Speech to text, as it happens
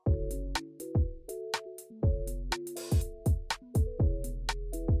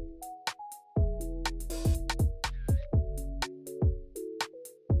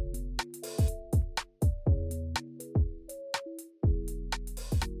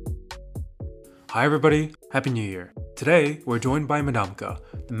Hi everybody, Happy New Year. Today, we're joined by Madamka,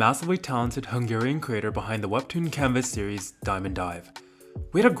 the massively talented Hungarian creator behind the webtoon canvas series Diamond Dive.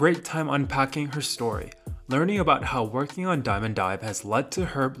 We had a great time unpacking her story, learning about how working on Diamond Dive has led to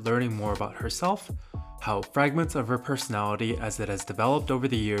her learning more about herself, how fragments of her personality as it has developed over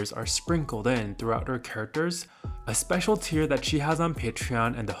the years are sprinkled in throughout her characters, a special tier that she has on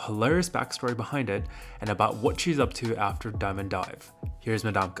Patreon and the hilarious backstory behind it, and about what she's up to after Diamond Dive. Here's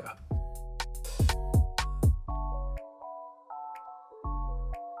Madamka.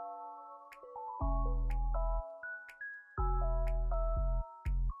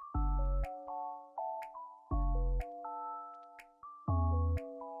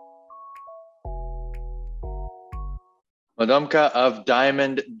 Madomka of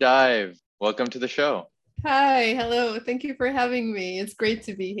Diamond Dive. Welcome to the show. Hi, hello. Thank you for having me. It's great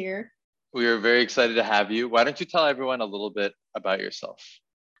to be here. We are very excited to have you. Why don't you tell everyone a little bit about yourself?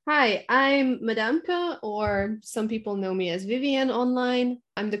 Hi, I'm Madamka, or some people know me as Vivian online.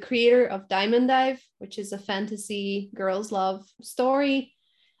 I'm the creator of Diamond Dive, which is a fantasy girls' love story.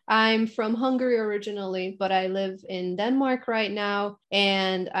 I'm from Hungary originally, but I live in Denmark right now,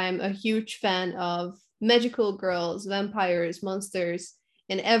 and I'm a huge fan of magical girls, vampires, monsters,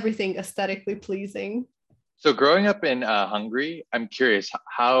 and everything aesthetically pleasing. So, growing up in Hungary, I'm curious,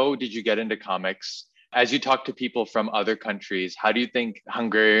 how did you get into comics? As you talk to people from other countries, how do you think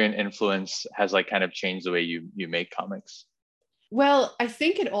Hungarian influence has kind of changed the way you make comics? Well, I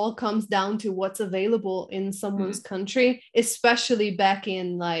think it all comes down to what's available in someone's country, especially back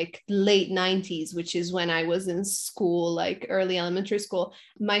in like late 90s, which is when I was in school, like early elementary school.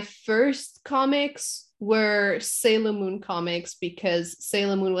 My first comics were Sailor Moon comics because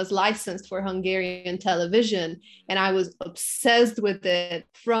Sailor Moon was licensed for Hungarian television, and I was obsessed with it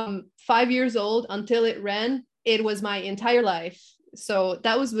from 5 years old until it ran. It was my entire life. So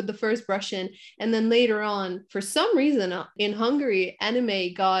that was with the first brush in. And then later on, for some reason in Hungary,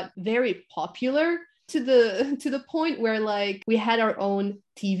 anime got very popular to the point where like we had our own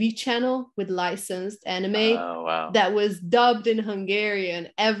TV channel with licensed anime that was dubbed in Hungarian,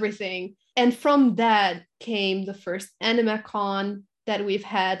 everything. And from that came the first AnimeCon that we've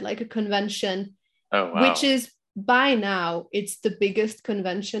had, like a convention, which is by now it's the biggest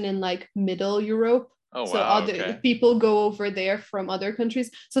convention in like middle Europe. So other people go over there from other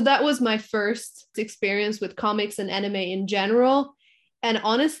countries. So that was my first experience with comics and anime in general. And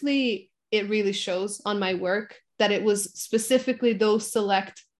honestly, it really shows on my work that it was specifically those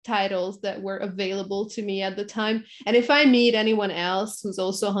select titles that were available to me at the time. And if I meet anyone else who's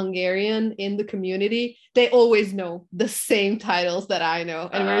also Hungarian in the community, they always know the same titles that I know.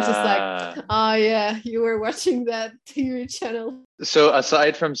 And we're just like, oh yeah, you were watching that TV channel. So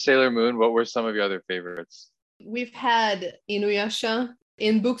aside from Sailor Moon, what were some of your other favorites? We've had Inuyasha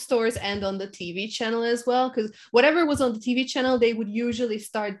in bookstores and on the TV channel as well, because whatever was on the TV channel, they would usually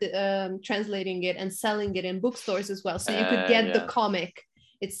start translating it and selling it in bookstores as well. So you could get the comic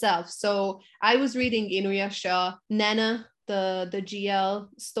itself. So I was reading Inuyasha, Nana, the GL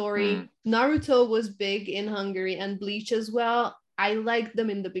story. Naruto was big in Hungary, and Bleach as well. I liked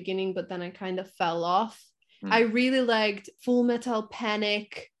them in the beginning, but then I kind of fell off. I really liked Full Metal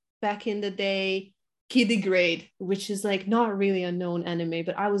Panic back in the day, Kiddy Grade, which is like not really a known anime,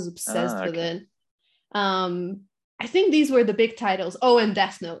 but I was obsessed with it. I think these were the big titles. Oh, and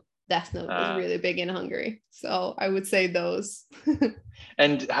Death Note. Death Note was really big in Hungary. So I would say those.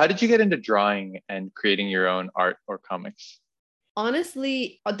 And how did you get into drawing and creating your own art or comics?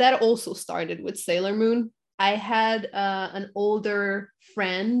 Honestly, that also started with Sailor Moon. I had an older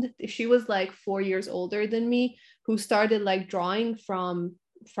friend. She was like 4 years older than me, who started like drawing from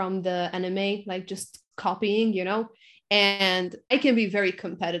the anime, like just copying, and I can be very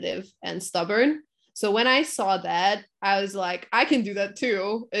competitive and stubborn. So when I saw that, I was like, I can do that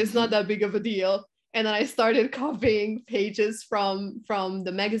too. It's not that big of a deal. And then I started copying pages from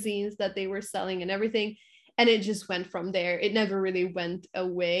the magazines that they were selling and everything. And it just went from there. It never really went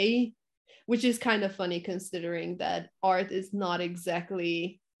away, which is kind of funny considering that art is not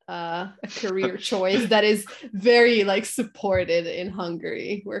exactly a career choice that is very like supported in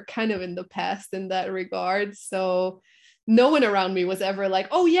Hungary. We're kind of in the past in that regard. So no one around me was ever like,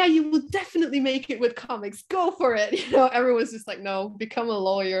 oh yeah, you will definitely make it with comics, go for it. Everyone's just like, no, become a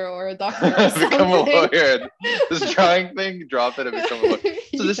lawyer or a doctor or become a lawyer. This drawing thing, drop it and become a lawyer.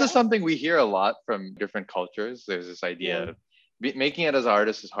 So this is something we hear a lot from different cultures. There's this idea of making it as an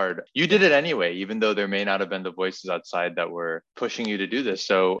artist is hard. You did it anyway, even though there may not have been the voices outside that were pushing you to do this.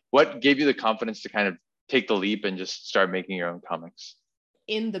 So what gave you the confidence to kind of take the leap and just start making your own comics?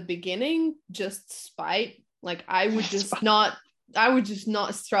 In the beginning, just spite. Like I would just not I would just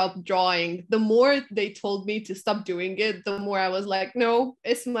not stop drawing. The more they told me to stop doing it, the more I was like, no,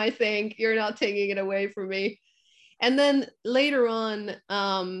 it's my thing. You're not taking it away from me. And then later on,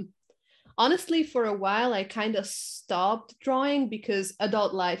 honestly, for a while, I kind of stopped drawing because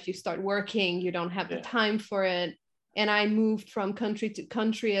adult life, you start working, you don't have the time for it. And I moved from country to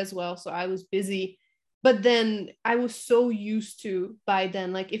country as well. So I was busy. But then I was so used to by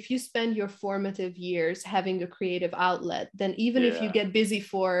then, like if you spend your formative years having a creative outlet, then even if you get busy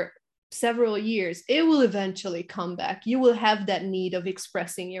for several years, it will eventually come back. You will have that need of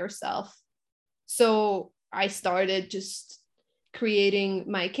expressing yourself. So I started just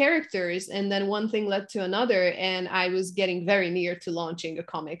creating my characters, and then one thing led to another, and I was getting very near to launching a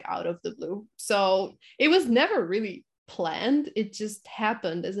comic out of the blue. So it was never really planned. It just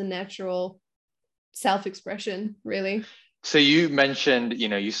happened as a natural self-expression, really. So you mentioned,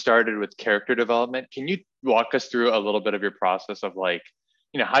 you started with character development. Can you walk us through a little bit of your process of like,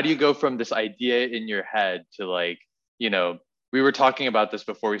 how do you go from this idea in your head to like, we were talking about this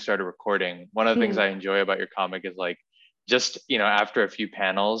before we started recording. One of the things I enjoy about your comic is like, just, after a few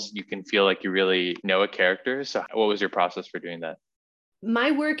panels, you can feel like you really know a character. So what was your process for doing that?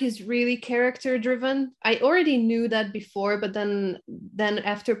 My work is really character driven. I already knew that before, but then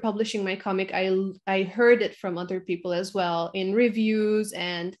after publishing my comic, I heard it from other people as well in reviews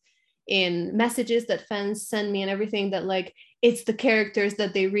and in messages that fans send me and everything, that like it's the characters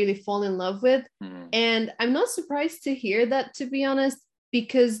that they really fall in love with. And I'm not surprised to hear that, to be honest,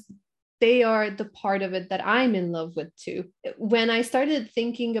 because they are the part of it that I'm in love with too. When I started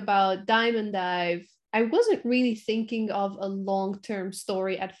thinking about Diamond Dive, I wasn't really thinking of a long-term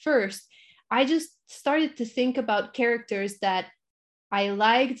story at first. I just started to think about characters that I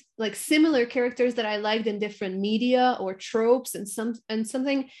liked, like similar characters that I liked in different media or tropes and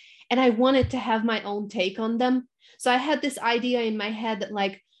something, and I wanted to have my own take on them. So I had this idea in my head that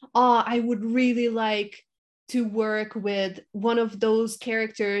like, I would really like to work with one of those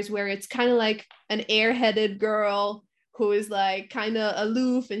characters where it's kind of like an airheaded girl who is like kind of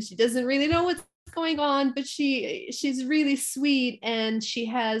aloof and she doesn't really know what's going on, but she's really sweet and she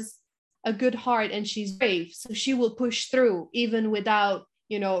has a good heart and she's brave, so she will push through even without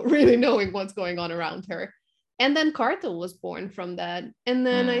really knowing what's going on around her. And then Cartel was born from that. And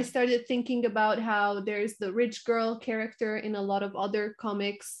then I started thinking about how there's the rich girl character in a lot of other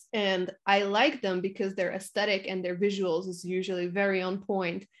comics, and I like them because their aesthetic and their visuals is usually very on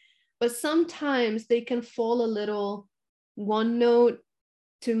point, but sometimes they can fall a little one note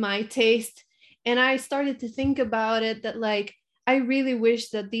to my taste. And I started to think about it that like, I really wish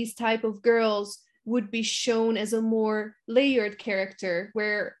that these type of girls would be shown as a more layered character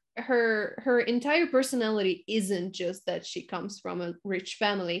where her entire personality isn't just that she comes from a rich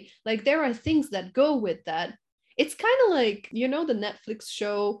family. Like there are things that go with that. It's kind of like, the Netflix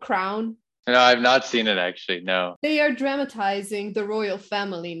show Crown. No, I've not seen it actually. No. They are dramatizing the royal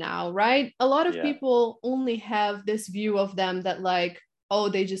family now, right? A lot of people only have this view of them that like, oh,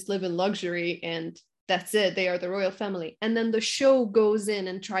 they just live in luxury and that's it. They are the royal family. And then the show goes in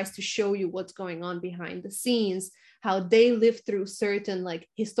and tries to show you what's going on behind the scenes, how they live through certain like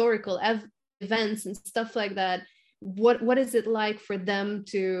historical events and stuff like that. What is it like for them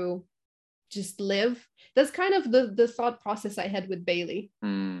to just live? That's kind of the thought process I had with Bailey.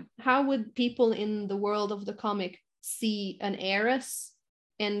 How would people in the world of the comic see an heiress,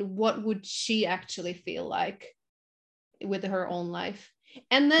 and what would she actually feel like with her own life?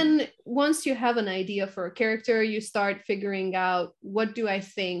 And then once you have an idea for a character, you start figuring out, what do I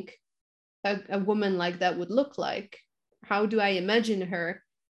think a woman like that would look like? How do I imagine her?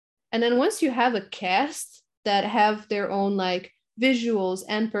 And then once you have a cast that have their own like visuals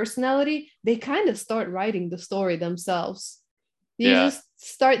and personality, they kind of start writing the story themselves. You just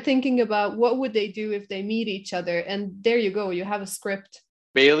start thinking about what would they do if they meet each other, and there you go, you have a script.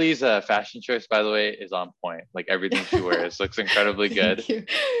 Bailey's fashion choice, by the way, is on point. Like everything she wears looks incredibly good.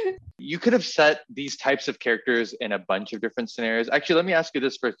 You could have set these types of characters in a bunch of different scenarios. Actually, let me ask you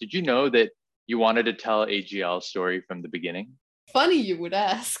this first. Did you know that you wanted to tell a GL story from the beginning? Funny you would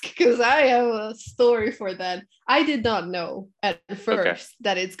ask, because I have a story for that. I did not know at first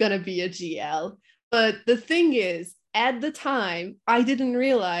that it's going to be a GL. But the thing is, at the time, I didn't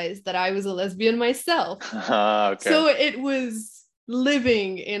realize that I was a lesbian myself. So it was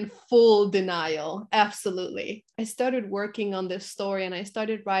living in full denial. Absolutely. I started working on this story and I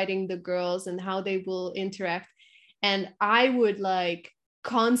started writing the girls and how they will interact. And I would like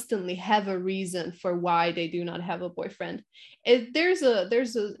constantly have a reason for why they do not have a boyfriend. There's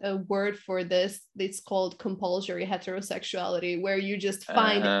a word for this. It's called compulsory heterosexuality, where you just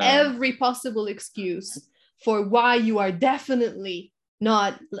find every possible excuse for why you are definitely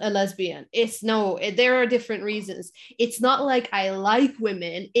not a lesbian. It's no, there are different reasons. It's not like I like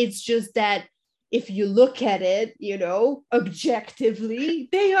women. It's just that if you look at it, you know, objectively,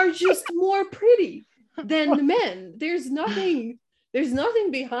 they are just more pretty than men. There's nothing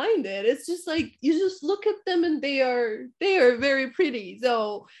behind it. It's just like you just look at them and they are very pretty.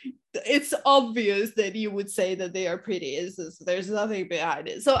 So it's obvious that you would say that they are pretty. It's just, there's nothing behind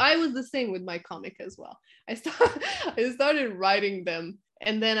it. So I was the same with my comic as well. I started writing them,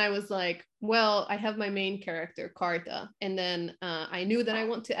 and then I was like, well, I have my main character, Carta, and then I knew that I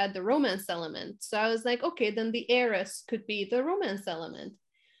want to add the romance element. So I was like, okay, then the heiress could be the romance element.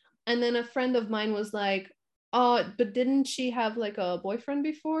 And then a friend of mine was like, oh, but didn't she have like a boyfriend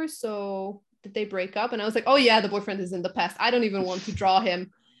before? So did they break up? And I was like, oh yeah, the boyfriend is in the past. I don't even want to draw him.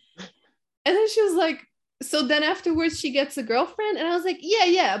 And then she was like, so then afterwards she gets a girlfriend? And I was like,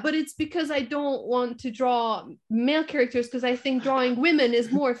 yeah, but it's because I don't want to draw male characters because I think drawing women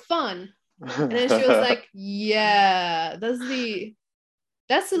is more fun. And then she was like, yeah,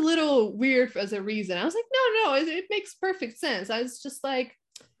 that's a little weird as a reason. I was like, no, it makes perfect sense. I was just like,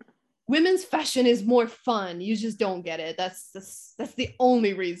 women's fashion is more fun. You just don't get it. That's the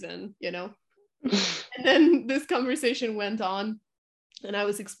only reason, you know? And then this conversation went on, and I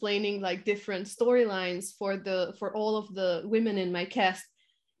was explaining like different storylines for all of the women in my cast.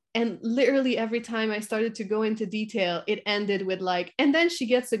 And literally every time I started to go into detail, it ended with like, and then she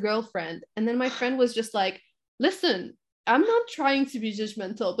gets a girlfriend. And then my friend was just like, listen, I'm not trying to be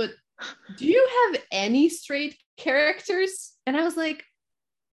judgmental, but do you have any straight characters? And I was like,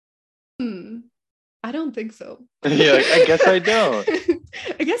 I don't think so. Yeah, I guess I don't.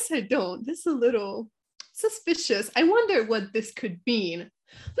 I guess I don't. This is a little suspicious. I wonder what this could mean.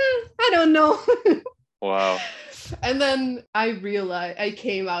 I don't know. Wow. And then I realized I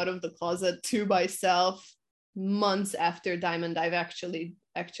came out of the closet to myself months after Diamond Dive actually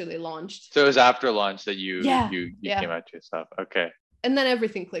launched. So it was after launch that you came out to yourself. Okay. And then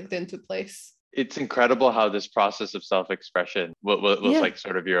everything clicked into place. It's incredible how this process of self-expression was like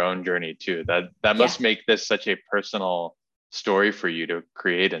sort of your own journey too. That must make this such a personal story for you to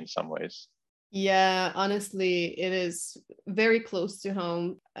create in some ways. Yeah, honestly, it is very close to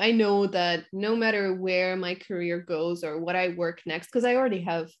home. I know that no matter where my career goes or what I work next, because I already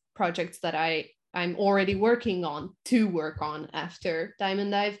have projects that I'm already working on to work on after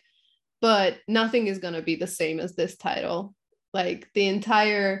Diamond Dive, but nothing is going to be the same as this title. Like the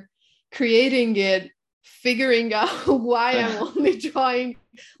entire creating it, figuring out why I'm only drawing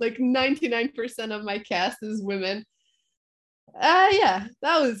like 99% of my cast is women. Yeah,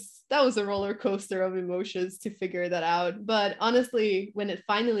 that was a roller coaster of emotions to figure that out. But honestly, when it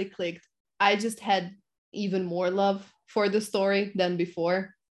finally clicked, I just had even more love for the story than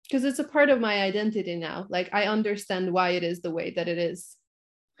before, because it's a part of my identity now. Like I understand why it is the way that it is.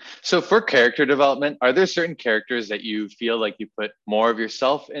 So for character development, are there certain characters that you feel like you put more of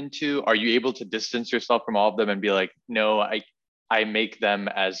yourself into? Are you able to distance yourself from all of them and be like, no, I make them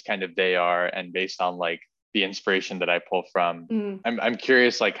as kind of they are and based on like the inspiration that I pull from? I'm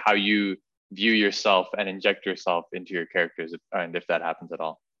curious like how you view yourself and inject yourself into your characters, and if that happens at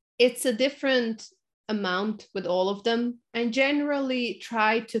all. It's a different amount with all of them. I generally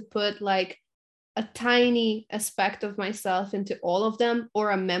try to put like a tiny aspect of myself into all of them,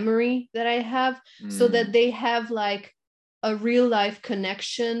 or a memory that I have, so that they have like a real life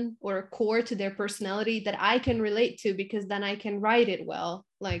connection or a core to their personality that I can relate to, because then I can write it well.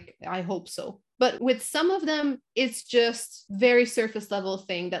 Like, I hope so. But with some of them, it's just very surface level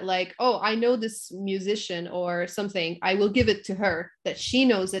thing that like, oh, I know this musician or something. I will give it to her that she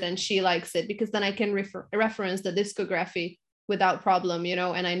knows it and she likes it, because then I can reference the discography without problem, you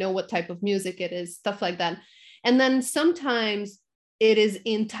know, and I know what type of music it is, stuff like that. And then sometimes it is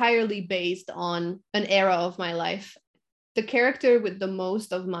entirely based on an era of my life. The character with the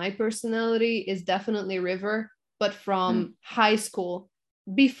most of my personality is definitely River, but from high school.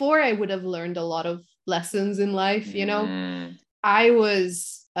 Before I would have learned a lot of lessons in life, you know, I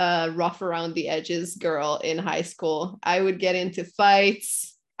was a rough around the edges girl in high school. I would get into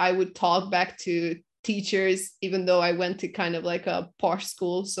fights. I would talk back to teachers, even though I went to kind of like a posh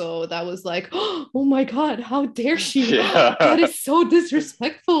school. So that was like, oh my God, how dare she? Yeah. That is so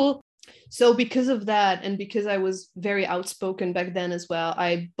disrespectful. So because of that, and because I was very outspoken back then as well,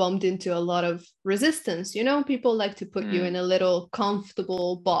 I bumped into a lot of resistance. You know, people like to put you in a little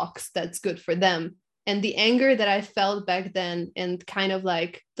comfortable box that's good for them. And the anger that I felt back then, and kind of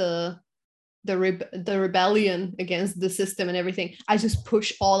like the rebellion against the system and everything, I just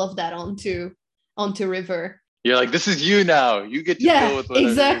push all of that onto River. You're like, this is you now. You get to deal with whatever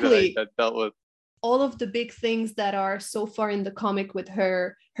exactly. that I dealt with. all of the big things that are so far in the comic with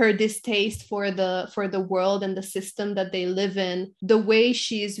her distaste for the world and the system that they live in, the way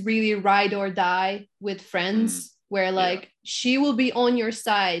she's really ride or die with friends, where like she will be on your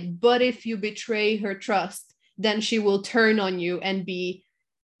side, but if you betray her trust, then she will turn on you and be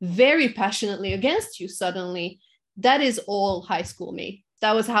very passionately against you suddenly. That is all high school me.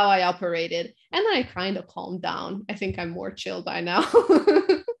 That was how I operated. And then I kind of calmed down. I think I'm more chill by now.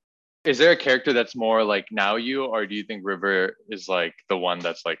 Is there a character that's more like now you, or do you think River is like the one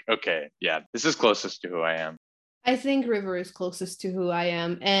that's like, okay, yeah, this is closest to who I am? I think River is closest to who I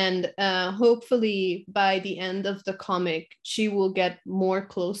am. And hopefully by the end of the comic, she will get more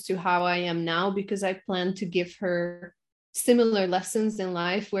close to how I am now, because I plan to give her similar lessons in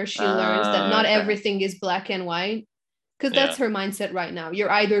life where she learns that not everything is black and white. Because that's her mindset right now.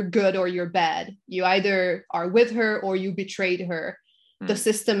 You're either good or you're bad. You either are with her or you betrayed her. The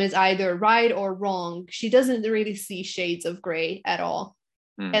system is either right or wrong. She doesn't really see shades of gray at all.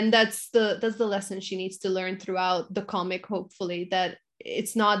 And that's the lesson she needs to learn throughout the comic, hopefully, that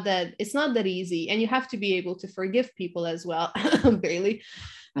it's not that easy, and you have to be able to forgive people as well. Bailey.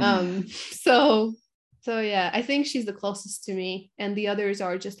 So yeah, I think she's the closest to me, and the others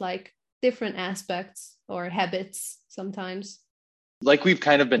are just like different aspects or habits sometimes. Like we've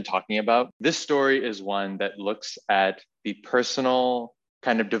kind of been talking about, this story is one that looks at the personal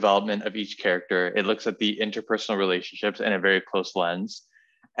kind of development of each character. It looks at the interpersonal relationships in a very close lens.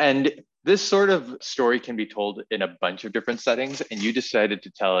 And this sort of story can be told in a bunch of different settings, and you decided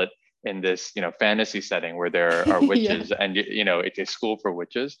to tell it in this, fantasy setting where there are witches and, it's a school for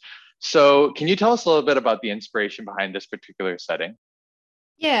witches. So can you tell us a little bit about the inspiration behind this particular setting?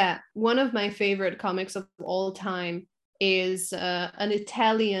 Yeah, one of my favorite comics of all time is an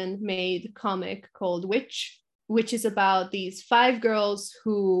Italian-made comic called Witch, which is about these 5 girls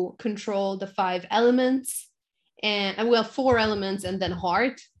who control the 5 elements, and well, 4 elements and then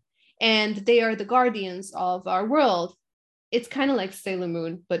heart, and they are the guardians of our world. It's kind of like Sailor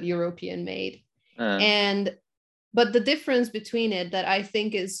Moon, but European made. But the difference between it that I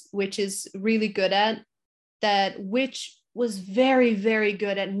think is Witch is really good at, that Witch was very, very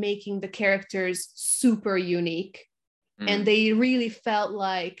good at making the characters super unique. And they really felt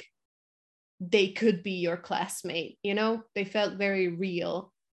like they could be your classmate, they felt very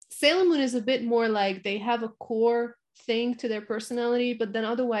real. Sailor Moon is a bit more like they have a core thing to their personality, but then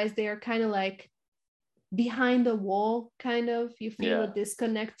otherwise they are kind of like behind the wall, kind of. You feel a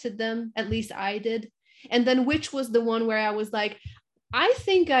disconnect to them, at least I did. And then Witch was the one where I was like, I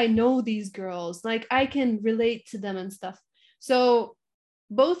think I know these girls, like I can relate to them and stuff. So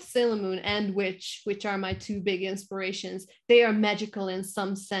both Sailor Moon and Witch, which are my 2 big inspirations, they are magical in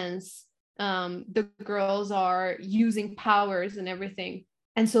some sense. The girls are using powers and everything.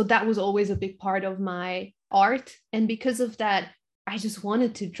 And so that was always a big part of my art. And because of that, I just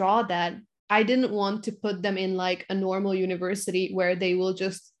wanted to draw that. I didn't want to put them in like a normal university where they will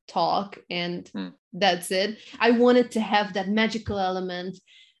just talk and that's it. I wanted to have that magical element.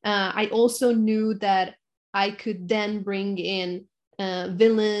 I also knew that I could then bring in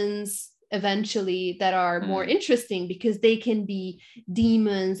villains eventually that are more interesting, because they can be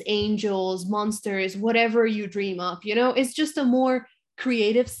demons, angels, monsters, whatever you dream up. It's just a more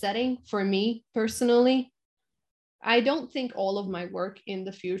creative setting for me personally. I don't think all of my work in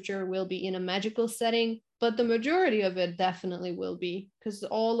the future will be in a magical setting, but the majority of it definitely will be, because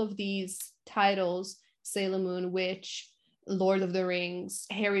all of these titles, Sailor Moon, Witch, Lord of the Rings,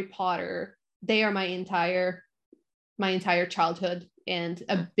 Harry Potter, they are my entire childhood and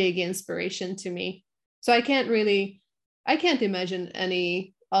a big inspiration to me. So I can't imagine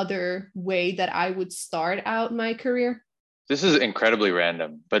any other way that I would start out my career. This is incredibly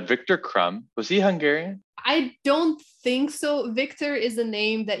random, but Victor Krum, was he Hungarian? I don't think so. Victor is a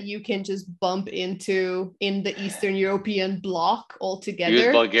name that you can just bump into in the Eastern European bloc altogether. He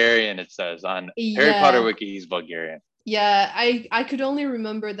was Bulgarian, it says. On Harry Potter Wiki, he's Bulgarian. Yeah, I could only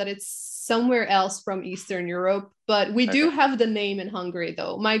remember that it's somewhere else from Eastern Europe, but we do have the name in Hungary,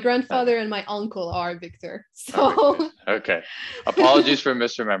 though. My grandfather and my uncle are Victor. So okay. Apologies for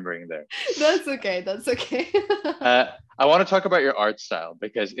misremembering there. That's okay. I want to talk about your art style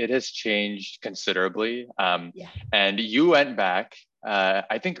because it has changed considerably. And you went back,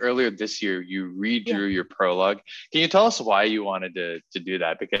 I think earlier this year, you redrew your prologue. Can you tell us why you wanted to do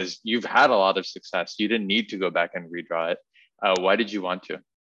that? Because you've had a lot of success. You didn't need to go back and redraw it. Why did you want to?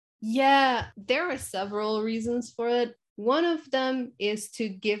 Yeah, there are several reasons for it. One of them is to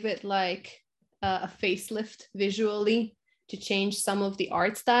give it like a facelift visually, to change some of the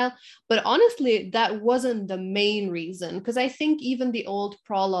art style. But honestly, that wasn't the main reason, because I think even the old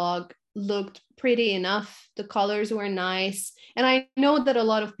prologue looked pretty enough. The colors were nice. And I know that a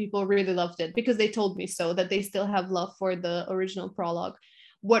lot of people really loved it because they told me so, that they still have love for the original prologue.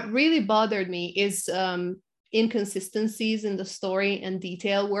 What really bothered me is inconsistencies in the story and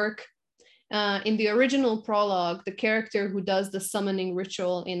detail work. In the original prologue, the character who does the summoning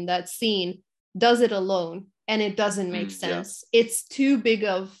ritual in that scene does it alone, and it doesn't make sense. Yeah. It's too big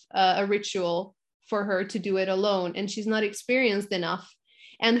of a ritual for her to do it alone, and she's not experienced enough.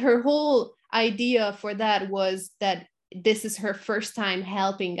 And her whole idea for that was that this is her first time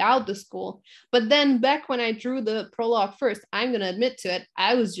helping out the school. But then back when I drew the prologue first, I'm going to admit to it,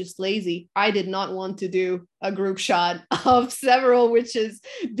 I was just lazy. I did not want to do a group shot of several witches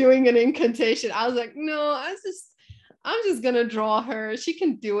doing an incantation. I was like, no, I'm just going to draw her. She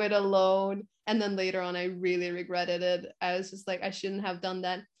can do it alone. And then later on, I really regretted it. I was just like, I shouldn't have done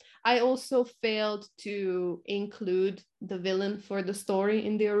that. I also failed to include the villain for the story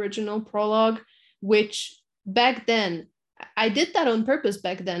in the original prologue, which back then, I did that on purpose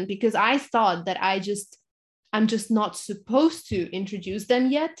back then because I thought that I'm just not supposed to introduce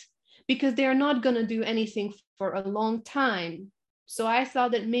them yet because they're not going to do anything for a long time. So I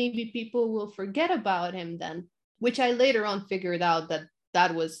thought that maybe people will forget about him then, which I later on figured out that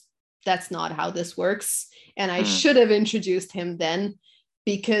that's not how this works. And I should have introduced him then,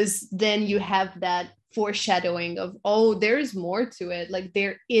 because then you have that foreshadowing of, oh, there's more to it. Like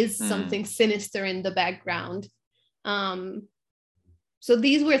there is something sinister in the background. So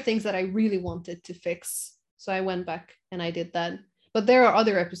these were things that I really wanted to fix. So I went back and I did that. But there are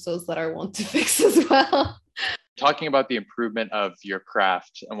other episodes that I want to fix as well. Talking about the improvement of your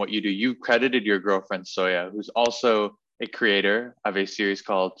craft and what you do, you credited your girlfriend Soya, who's also a creator of a series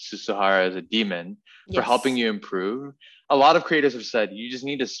called Susuhara as a Demon, for helping you improve. A lot of creators have said, you just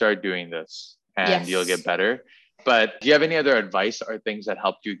need to start doing this and you'll get better. But do you have any other advice or things that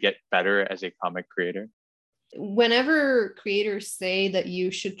helped you get better as a comic creator? Whenever creators say that you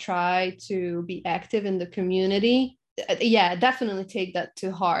should try to be active in the community, definitely take that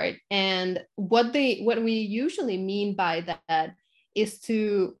to heart. And what we usually mean by that is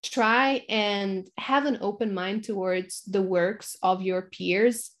to try and have an open mind towards the works of your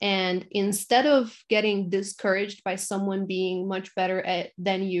peers. And instead of getting discouraged by someone being much better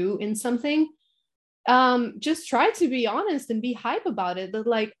than you in something, just try to be honest and be hype about it. That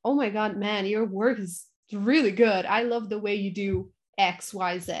like, oh my God, man, your work is really good. I love the way you do X,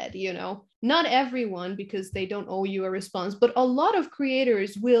 Y, Z, you know. Not everyone, because they don't owe you a response, but a lot of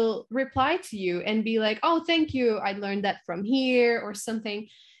creators will reply to you and be like, oh, thank you, I learned that from here or something.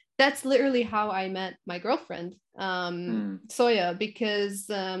 That's literally how I met my girlfriend, Soya,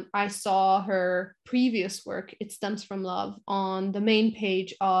 because I saw her previous work, It Stems From Love, on the main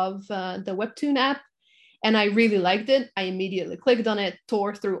page of the Webtoon app. And I really liked it. I immediately clicked on it,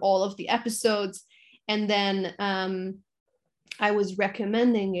 tore through all of the episodes. And then I was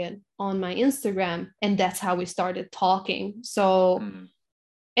recommending it on my Instagram, and that's how we started talking. So,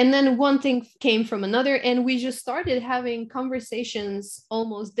 and then one thing came from another, and we just started having conversations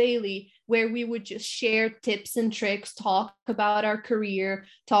almost daily where we would just share tips and tricks, talk about our career,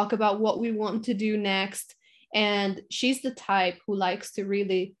 talk about what we want to do next. And she's the type who likes to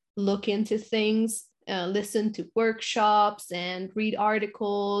really look into things, listen to workshops and read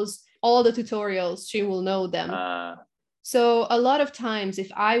articles, all the tutorials, she will know them. So a lot of times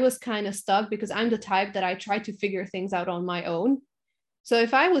if I was kind of stuck, because I'm the type that I try to figure things out on my own. So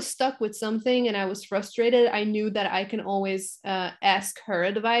if I was stuck with something and I was frustrated, I knew that I can always ask her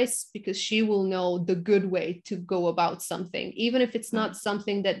advice, because she will know the good way to go about something, even if it's not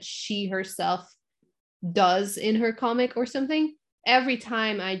something that she herself does in her comic or something. Every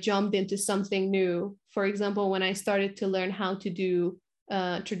time I jumped into something new, for example, when I started to learn how to do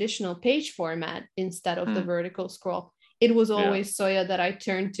traditional page format instead of the vertical scroll, it was always Soya that I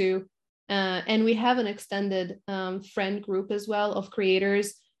turned to. And we have an extended friend group as well of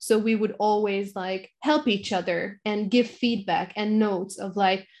creators. So we would always like help each other and give feedback and notes of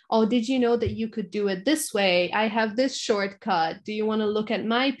like, oh, did you know that you could do it this way? I have this shortcut. Do you want to look at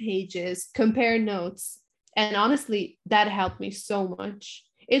my pages? Compare notes. And honestly, that helped me so much.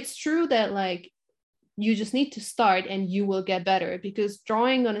 It's true that like you just need to start and you will get better, because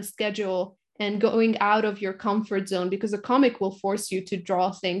drawing on a schedule and going out of your comfort zone, because a comic will force you to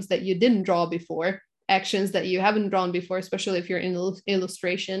draw things that you didn't draw before, actions that you haven't drawn before, especially if you're in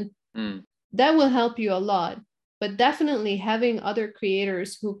illustration, that will help you a lot. But definitely having other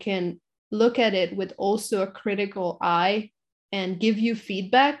creators who can look at it with also a critical eye and give you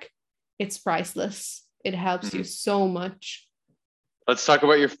feedback, it's priceless. It helps you so much. Let's talk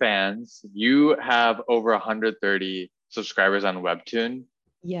about your fans. You have over 130 subscribers on Webtoon.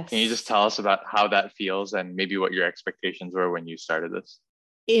 Yes. Can you just tell us about how that feels and maybe what your expectations were when you started this?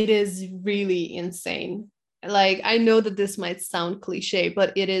 It is really insane. Like, I know that this might sound cliche,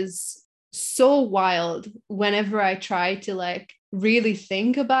 but it is so wild whenever I try to like really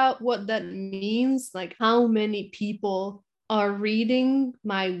think about what that means, like how many people are reading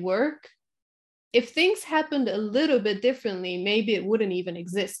my work. If things happened a little bit differently, maybe it wouldn't even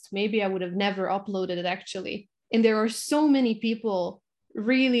exist. Maybe I would have never uploaded it actually. And there are so many people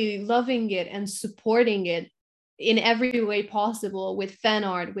really loving it and supporting it in every way possible, with fan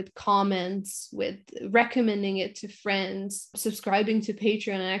art, with comments, with recommending it to friends, subscribing to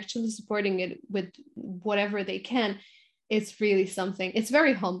Patreon, and actually supporting it with whatever they can. It's really something. It's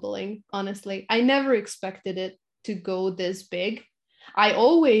very humbling, honestly. I never expected it to go this big. I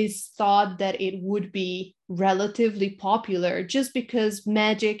always thought that it would be relatively popular just because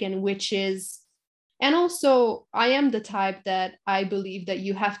magic and witches. And also, I am the type that I believe that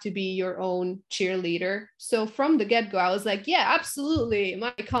you have to be your own cheerleader. So from the get go, I was like, yeah, absolutely.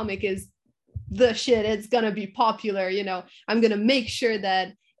 My comic is the shit. It's going to be popular. You know, I'm going to make sure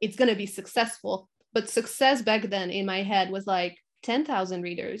that it's going to be successful. But success back then in my head was like 10,000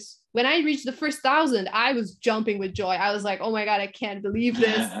 readers. When I reached the first 1,000, I was jumping with joy. I was like, oh my God, I can't believe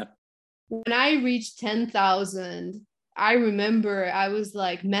this. When I reached 10,000, I remember I was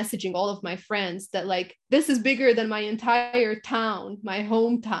like messaging all of my friends that like, this is bigger than my entire town, my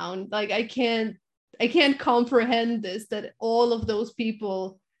hometown. Like, I can't comprehend this, that all of those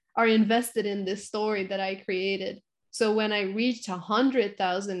people are invested in this story that I created. So when I reached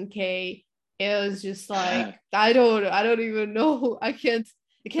 100,000 K, it was just like, I don't even know. I can't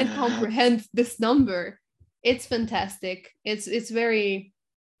comprehend this number. It's fantastic. It's very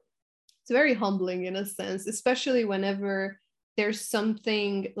humbling in a sense, especially whenever there's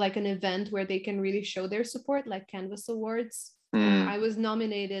something like an event where they can really show their support, like Canvas Awards. I was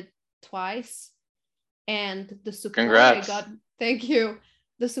nominated twice, and the support Congrats. I got, thank you.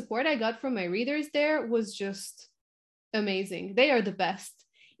 The support I got from my readers there was just amazing. They are the best.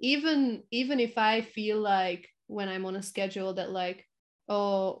 Even if I feel like when I'm on a schedule that like,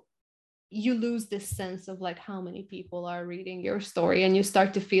 oh, you lose this sense of like how many people are reading your story, and you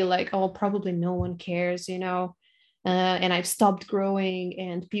start to feel like, oh, probably no one cares, you know, and I've stopped growing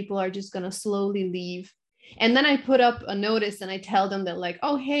and people are just going to slowly leave. And then I put up a notice and I tell them that like,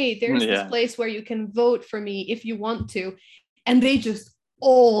 oh, hey, there's this place where you can vote for me if you want to. And they just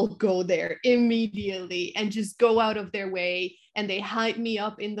all go there immediately and just go out of their way, and they hype me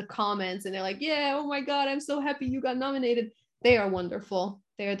up in the comments, and they're like, yeah, oh my God, I'm so happy you got nominated. They are wonderful.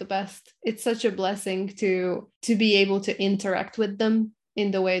 They're the best. It's such a blessing to be able to interact with them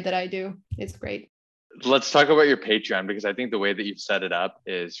in the way that I do. It's great. Let's talk about your Patreon, because I think the way that you've set it up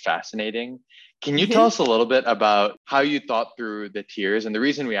is fascinating. Can you tell us a little bit about how you thought through the tiers? And the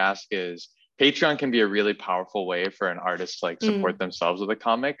reason we ask is Patreon can be a really powerful way for an artist to like support themselves with a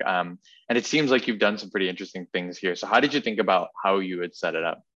comic. And it seems like you've done some pretty interesting things here. So how did you think about how you would set it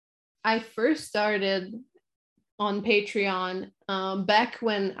up? I first started on Patreon back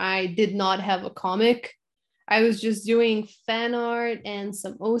when I did not have a comic. I was just doing fan art and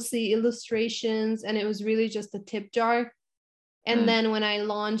some OC illustrations, and it was really just a tip jar. And then when I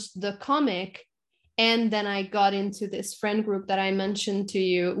launched the comic, and then I got into this friend group that I mentioned to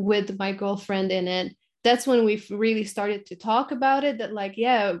you with my girlfriend in it, that's when we really started to talk about it, that like,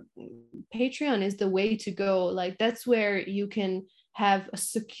 yeah, Patreon is the way to go. Like, that's where you can have a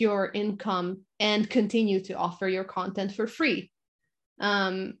secure income and continue to offer your content for free.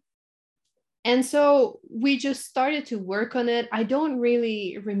 And so we just started to work on it. I don't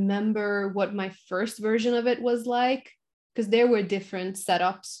really remember what my first version of it was like, because there were different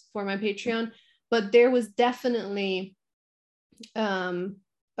setups for my Patreon, but there was definitely a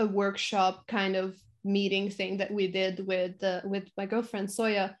workshop kind of meeting thing that we did with my girlfriend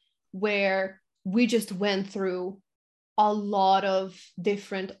Soya, where we just went through a lot of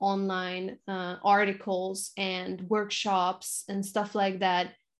different online articles and workshops and stuff like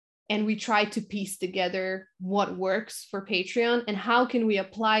that. And we tried to piece together what works for Patreon and how can we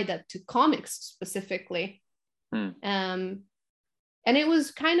apply that to comics specifically. And it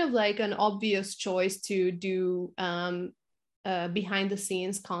was kind of like an obvious choice to do behind the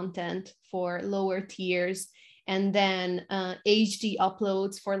scenes content for lower tiers, and then HD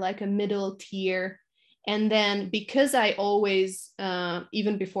uploads for like a middle tier. And then because I always,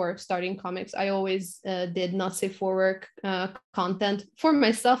 even before starting comics, I always did not safe for work content for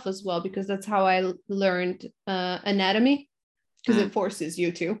myself as well, because that's how I learned anatomy, because it forces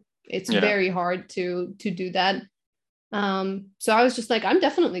you to. It's very hard to do that. So I was just like, I'm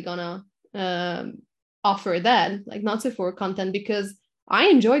definitely gonna offer that, like not safe for work content, because I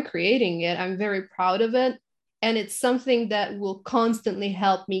enjoy creating it. I'm very proud of it. And it's something that will constantly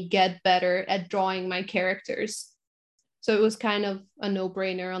help me get better at drawing my characters. So it was kind of a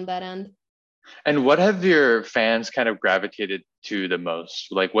no-brainer on that end. And what have your fans kind of gravitated to the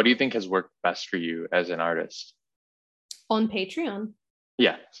most? Like, what do you think has worked best for you as an artist? On Patreon.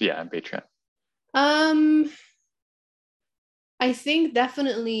 Yeah, on Patreon. I think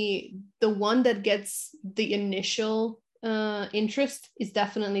definitely the one that gets the initial interest is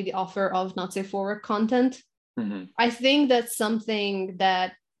definitely the offer of not safe for work content. Mm-hmm. I think that's something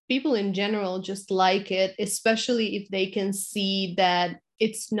that people in general just like it, especially if they can see that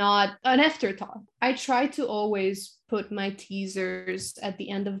it's not an afterthought. I try to always put my teasers at the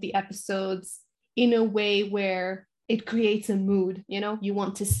end of the episodes in a way where it creates a mood, you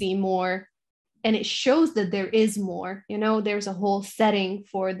want to see more. And it shows that there is more, there's a whole setting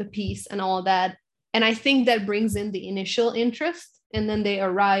for the piece and all that. And I think that brings in the initial interest. And then they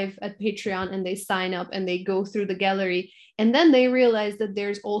arrive at Patreon and they sign up and they go through the gallery. And then they realize that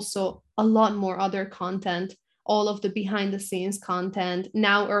there's also a lot more other content, all of the behind the scenes content,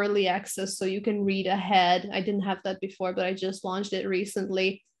 now early access. So you can read ahead. I didn't have that before, but I just launched it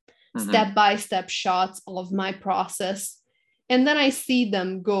recently. Step-by-step shots of my process. And then I see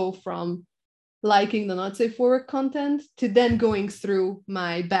them go from liking the not safe for work content to then going through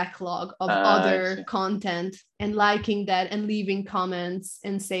my backlog of other content and liking that and leaving comments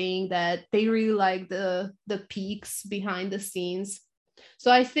and saying that they really like the peaks behind the scenes.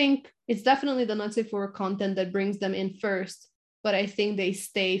 So I think it's definitely the not safe for work content that brings them in first, but I think they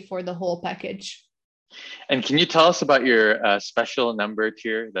stay for the whole package. And can you tell us about your special number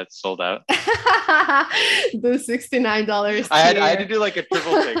tier that's sold out? The $69 tier. I had to do like a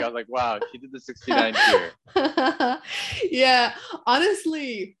triple take. I was like, wow, she did the 69 tier. Yeah,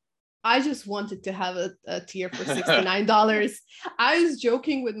 honestly, I just wanted to have a tier for $69. I was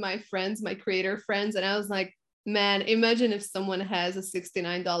joking with my friends, my creator friends, and I was like, man, imagine if someone has a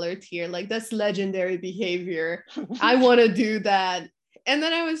 $69 tier. Like, that's legendary behavior. I want to do that. And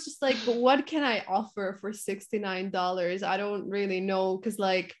then I was just like, but what can I offer for $69? I don't really know, because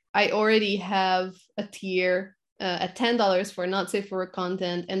like I already have a tier at $10 for not safe for work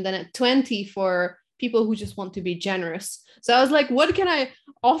content, and then at $20 for people who just want to be generous. So I was like, what can I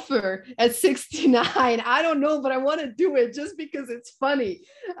offer at $69? I don't know, but I want to do it just because it's funny.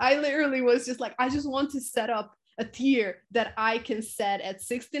 I literally was just like, I just want to set up a tier that I can set at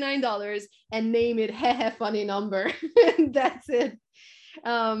 $69 and name it funny number. And that's it.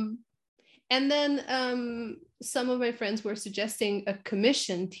 And then some of my friends were suggesting a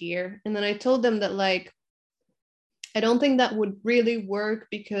commission tier. And then I told them that, like, I don't think that would really work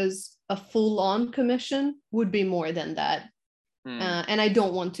because a full-on commission would be more than that. And I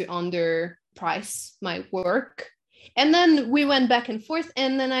don't want to underprice my work. And then we went back and forth.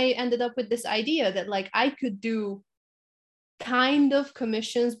 And then I ended up with this idea that, like, I could do kind of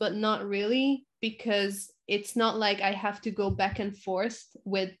commissions, but not really, because it's not like I have to go back and forth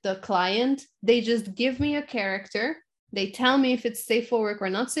with the client. They just give me a character. They tell me if it's safe for work or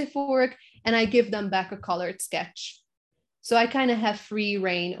not safe for work, and I give them back a colored sketch. So I kind of have free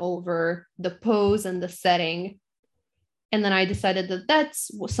reign over the pose and the setting. And then I decided that that's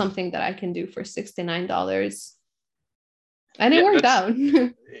something that I can do for $69. And it worked out.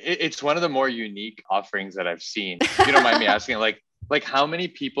 It's one of the more unique offerings that I've seen. If you don't mind me asking, like how many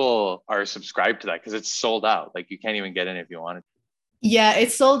people are subscribed to that? Because it's sold out. Like, you can't even get in if you wanted. Yeah,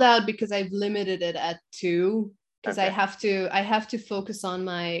 it's sold out because I've limited it at 2, because I have to focus on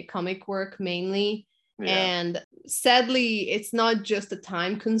my comic work mainly. Yeah. And sadly, it's not just a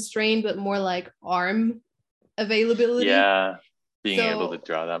time constraint, but more like arm availability. Yeah, being able to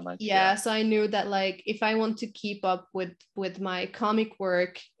draw that much. Yeah, so I knew that, like, if I want to keep up with my comic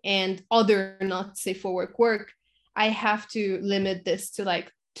work and other not safe for work, I have to limit this to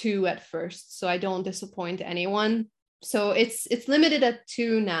like 2 at first, so I don't disappoint anyone. So it's limited at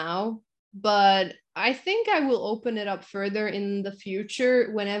 2 now, but I think I will open it up further in the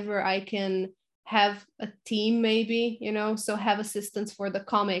future whenever I can have a team, maybe, so have assistants for the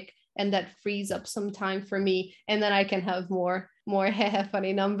comic, and that frees up some time for me, and then I can have more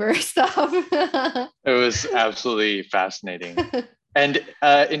funny number stuff. It was absolutely fascinating. And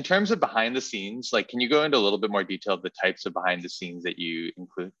in terms of behind the scenes, like, can you go into a little bit more detail of the types of behind the scenes that you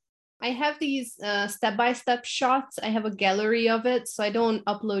include? I have these step-by-step shots. I have a gallery of it, so I don't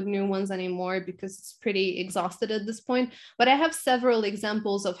upload new ones anymore because it's pretty exhausted at this point. But I have several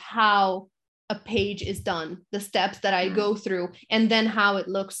examples of how a page is done, the steps that I go through, and then how it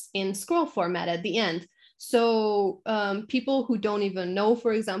looks in scroll format at the end. So people who don't even know,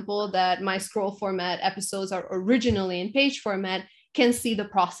 for example, that my scroll format episodes are originally in page format, can see the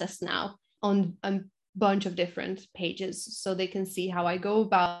process now on a bunch of different pages, so they can see how I go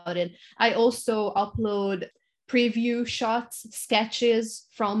about it. I also upload preview shots, sketches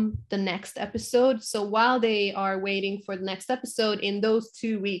from the next episode. So while they are waiting for the next episode in those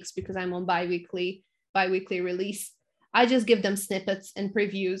 2 weeks, because I'm on bi-weekly release, I just give them snippets and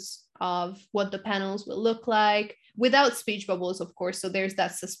previews of what the panels will look like, without speech bubbles, of course. So there's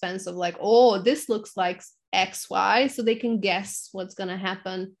that suspense of like, oh, this looks like XY, so they can guess what's going to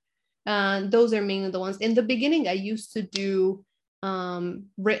happen. And those are mainly the ones. In the beginning, I used to do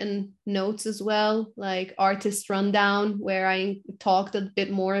written notes as well, like artist rundown, where I talked a bit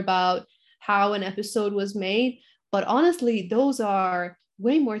more about how an episode was made. But honestly, those are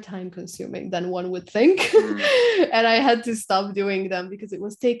way more time consuming than one would think. And I had to stop doing them because it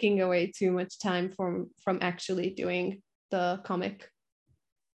was taking away too much time from actually doing the comic.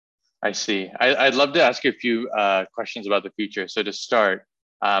 I see. I'd love to ask you a few questions about the future. So to start,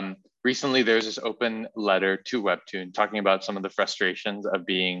 recently there's this open letter to Webtoon talking about some of the frustrations of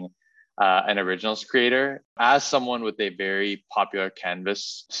being an originals creator. As someone with a very popular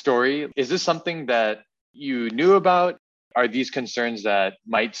Canvas story, is this something that you knew about? Are these concerns that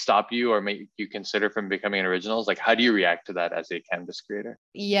might stop you or make you consider from becoming an originals? Like, how do you react to that as a Canvas creator?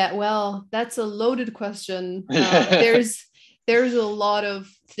 Yeah, well, that's a loaded question. There's a lot of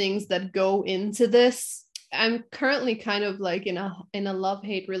things that go into this. I'm currently kind of like in a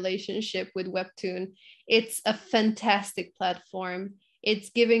love-hate relationship with Webtoon. It's a fantastic platform.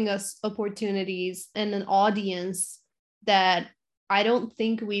 It's giving us opportunities and an audience that I don't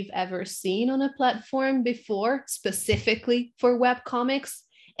think we've ever seen on a platform before, specifically for webcomics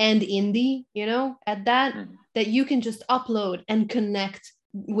and indie, at that you can just upload and connect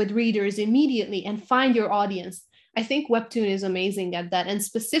with readers immediately and find your audience. I think Webtoon is amazing at that, and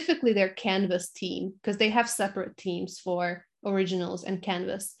specifically their Canvas team, because they have separate teams for originals and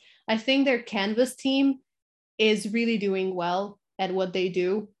Canvas. I think their Canvas team is really doing well at what they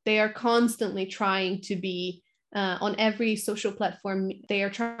do. They are constantly trying to be on every social platform. They are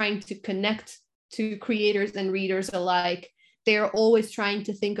trying to connect to creators and readers alike. They are always trying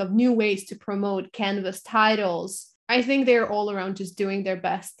to think of new ways to promote Canvas titles. I think they're all around just doing their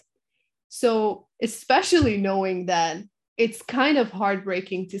best. So especially knowing that, it's kind of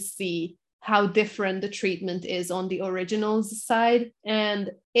heartbreaking to see how different the treatment is on the originals side.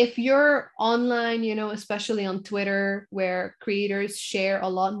 And if you're online, especially on Twitter, where creators share a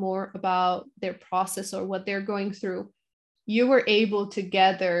lot more about their process or what they're going through, you were able to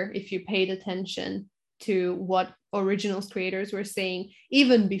gather, if you paid attention to what originals creators were saying,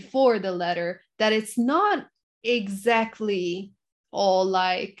 even before the letter, that it's not exactly all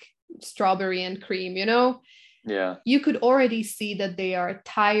like strawberry and cream, Yeah. You could already see that they are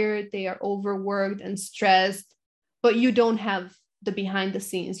tired, they are overworked and stressed, but you don't have the behind the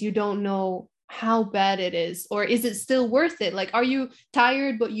scenes. You don't know how bad it is, or is it still worth it? Like, are you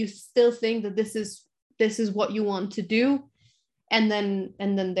tired, but you still think that this is what you want to do? And then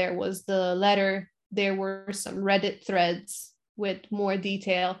there was the letter. There were some Reddit threads with more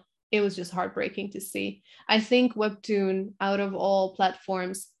detail. It was just heartbreaking to see. I think Webtoon, out of all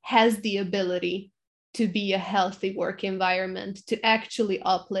platforms, has the ability to be a healthy work environment, to actually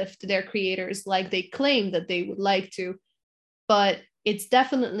uplift their creators like they claim that they would like to. But it's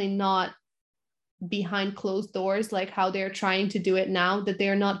definitely not behind closed doors, like how they're trying to do it now, that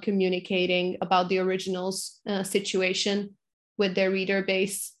they're not communicating about the originals situation with their reader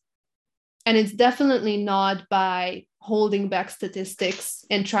base. And it's definitely not by holding back statistics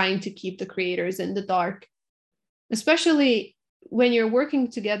and trying to keep the creators in the dark, especially when you're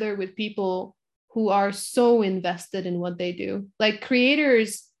working together with people who are so invested in what they do. Like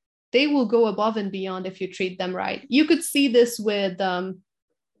creators, they will go above and beyond if you treat them right. You could see this with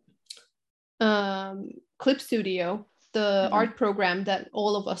Clip Studio, the art program that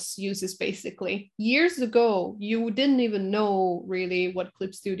all of us uses basically. Years ago, you didn't even know really what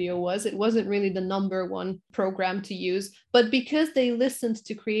Clip Studio was. It wasn't really the number one program to use, but because they listened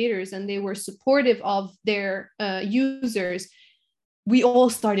to creators and they were supportive of their users, we all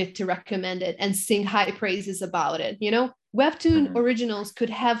started to recommend it and sing high praises about it. Webtoon originals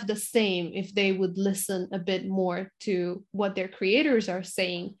could have the same if they would listen a bit more to what their creators are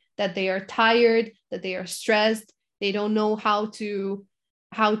saying, that they are tired, that they are stressed, they don't know how to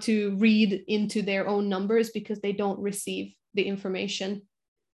read into their own numbers because they don't receive the information.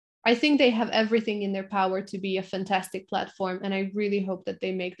 I think they have everything in their power to be a fantastic platform, and I really hope that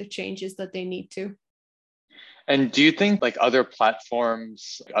they make the changes that they need to. And do you think like other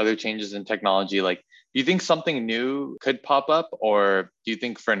platforms, other changes in technology, like do you think something new could pop up? Or do you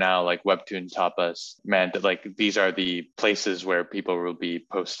think for now, like Webtoon Tapas meant that like these are the places where people will be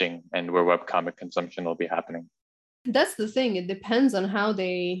posting and where webcomic consumption will be happening? That's the thing. It depends on how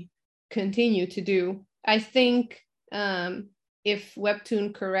they continue to do. I think if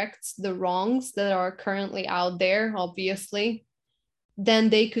Webtoon corrects the wrongs that are currently out there, obviously, then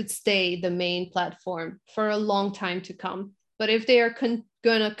they could stay the main platform for a long time to come. But if they are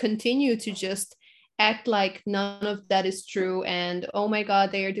gonna continue to just act like none of that is true and oh my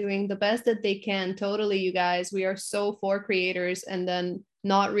god, they are doing the best that they can, totally, you guys, we are so for creators, and then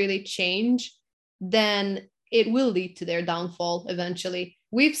not really change, then it will lead to their downfall eventually.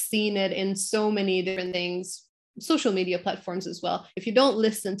 We've seen it in so many different things, social media platforms as well. If you don't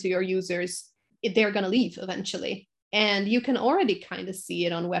listen to your users, they're going to leave eventually. And you can already kind of see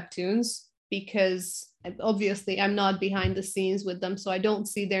it on Webtoons because obviously I'm not behind the scenes with them, so I don't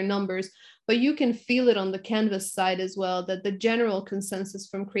see their numbers. But you can feel it on the Canvas side as well, that the general consensus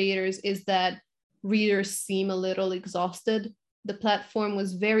from creators is that readers seem a little exhausted. The platform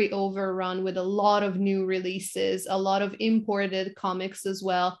was very overrun with a lot of new releases, a lot of imported comics as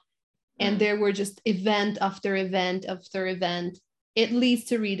well. And there were just event after event after event. It leads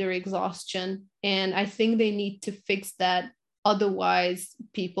to reader exhaustion. And I think they need to fix that. Otherwise,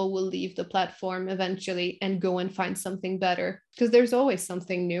 people will leave the platform eventually and go and find something better because there's always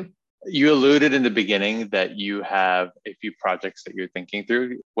something new. You alluded in the beginning that you have a few projects that you're thinking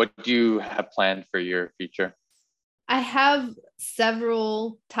through. What do you have planned for your future? I have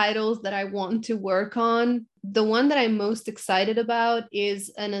several titles that I want to work on. The one that I'm most excited about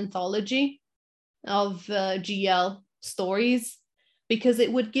is an anthology of GL stories, because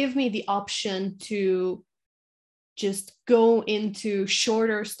it would give me the option to just go into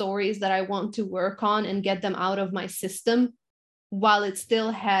shorter stories that I want to work on and get them out of my system while it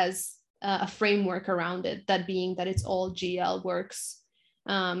still has a framework around it, that being that it's all GL works.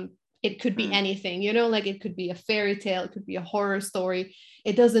 It could be anything, like it could be a fairy tale, it could be a horror story.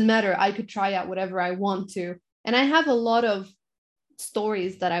 It doesn't matter. I could try out whatever I want to. And I have a lot of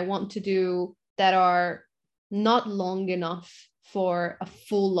stories that I want to do that are not long enough for a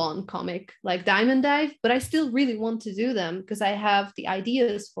full-on comic like Diamond Dive, but I still really want to do them because I have the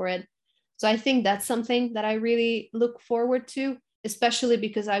ideas for it. So I think that's something that I really look forward to, especially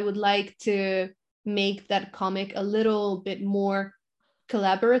because I would like to make that comic a little bit more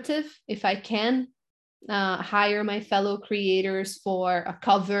collaborative if I can. Hire my fellow creators for a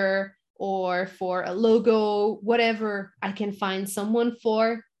cover or for a logo, whatever I can find someone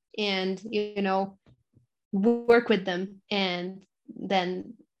for, and work with them and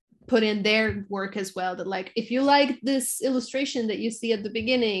then put in their work as well. That like, if you like this illustration that you see at the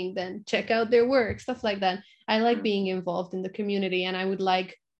beginning, then check out their work, stuff like that. I like being involved in the community, and I would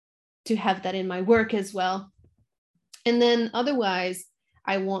like to have that in my work as well. And then otherwise,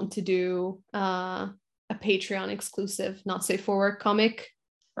 I want to do a Patreon exclusive Not Safe for Work comic.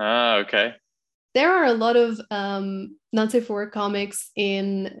 Okay. There are a lot of Not Safe for Work comics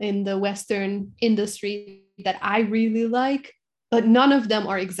in the Western industry that I really like, but none of them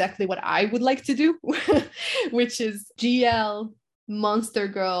are exactly what I would like to do, which is GL, Monster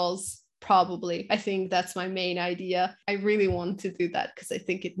Girls, probably. I think that's my main idea. I really want to do that because I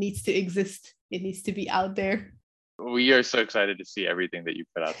think it needs to exist. It needs to be out there. We are so excited to see everything that you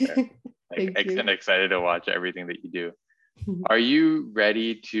put out there. And excited to watch everything that you do. Are you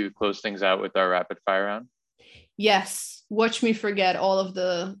ready to close things out with our rapid fire round? Yes. Watch me forget all of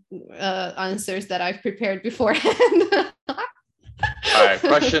the answers that I've prepared beforehand. All right.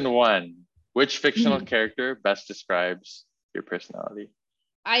 Question 1. Which fictional character best describes your personality?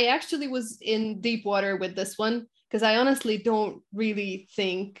 I actually was in deep water with this one because I honestly don't really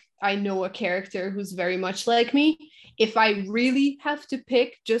think I know a character who's very much like me. If I really have to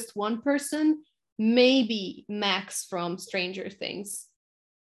pick just one person, maybe Max from Stranger Things,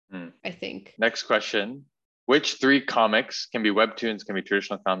 I think. Next question. Which 3 comics, can be webtoons, can be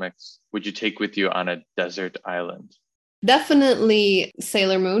traditional comics, would you take with you on a desert island? Definitely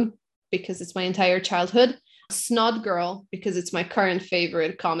Sailor Moon, because it's my entire childhood. Snot Girl, because it's my current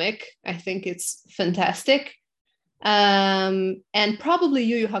favorite comic. I think it's fantastic. And probably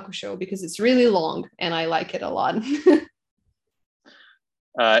Yu Yu Hakusho, because it's really long and I like it a lot.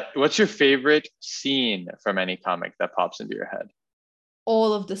 What's your favorite scene from any comic that pops into your head?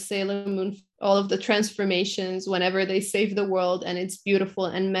 All of the Sailor Moon, all of the transformations whenever they save the world, and it's beautiful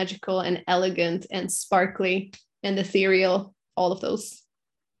and magical and elegant and sparkly and ethereal, all of those.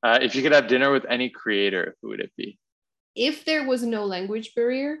 If you could have dinner with any creator, who would it be? If there was no language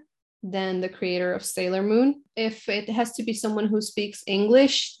barrier, than the creator of Sailor Moon. If it has to be someone who speaks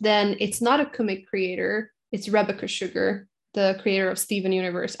English, then it's not a comic creator. It's Rebecca Sugar, the creator of Steven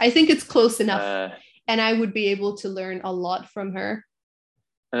Universe. I think it's close enough, and I would be able to learn a lot from her.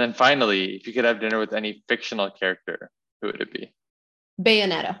 And then finally, if you could have dinner with any fictional character, who would it be?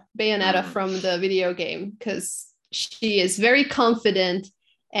 Bayonetta from the video game, because she is very confident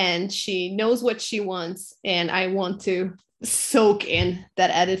and she knows what she wants, and I want to soak in that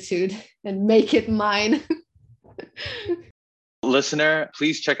attitude and make it mine. Listener,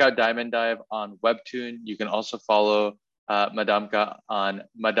 please check out Diamond Dive on Webtoon. You can also follow Madamka on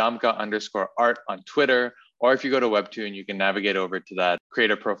Madamka_art on Twitter. Or if you go to Webtoon, you can navigate over to that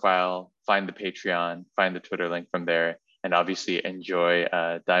creator profile, find the Patreon, find the Twitter link from there, and obviously enjoy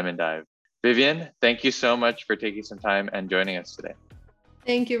Diamond Dive. Vivian, thank you so much for taking some time and joining us today.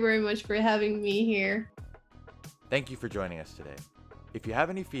 Thank you very much for having me here. Thank you for joining us today. If you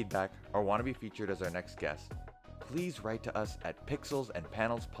have any feedback or want to be featured as our next guest, please write to us at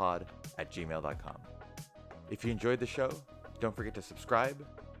pixelsandpanelspod@gmail.com. If you enjoyed the show, don't forget to subscribe,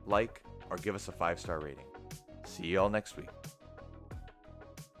 like, or give us a 5-star rating. See you all next week.